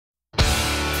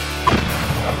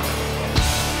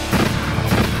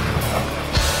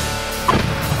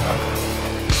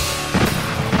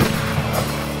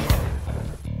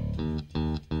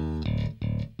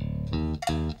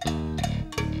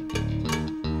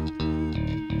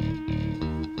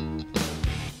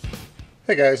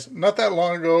Hey guys, not that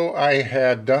long ago I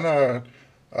had done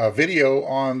a video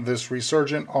on this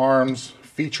Resurgent Arms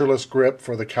featureless grip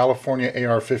for the California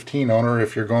AR-15 owner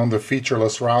if you're going the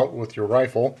featureless route with your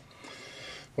rifle.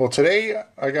 Well, today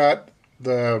I got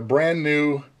the brand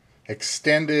new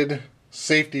extended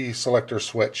safety selector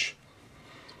switch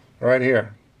right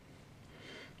here.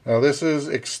 Now this is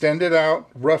extended out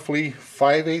roughly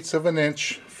 5/8 of an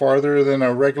inch farther than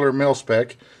a regular mil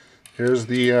spec. Here's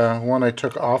the one I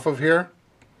took off of here,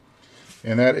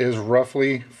 and that is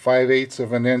roughly 5/8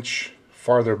 of an inch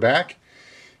farther back,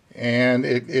 and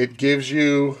it gives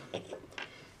you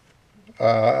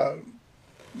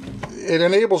it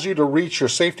enables you to reach your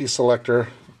safety selector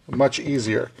much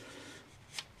easier.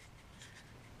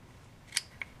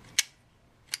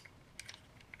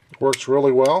 It works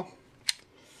really well.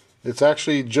 It's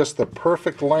actually just the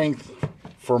perfect length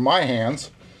for my hands.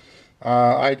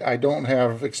 I don't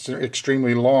have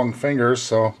extremely long fingers,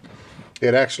 so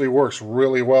it actually works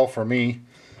really well for me.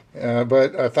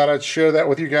 But I thought I'd share that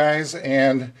with you guys.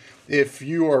 And if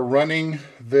you are running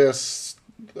this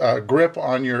grip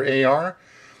on your AR,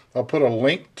 I'll put a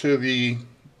link to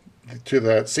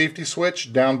that safety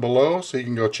switch down below so you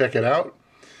can go check it out.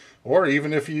 Or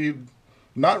even if you're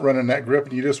not running that grip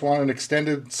and you just want an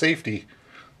extended safety,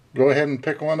 go ahead and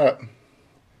pick one up.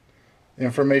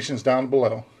 Information's down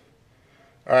below.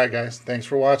 Alright guys, thanks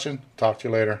for watching. Talk to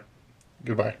you later.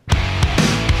 Goodbye.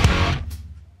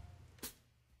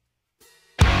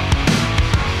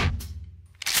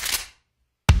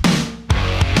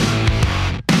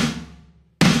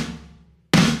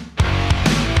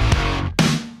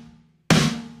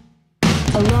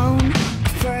 Alone,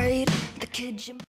 afraid, the kid you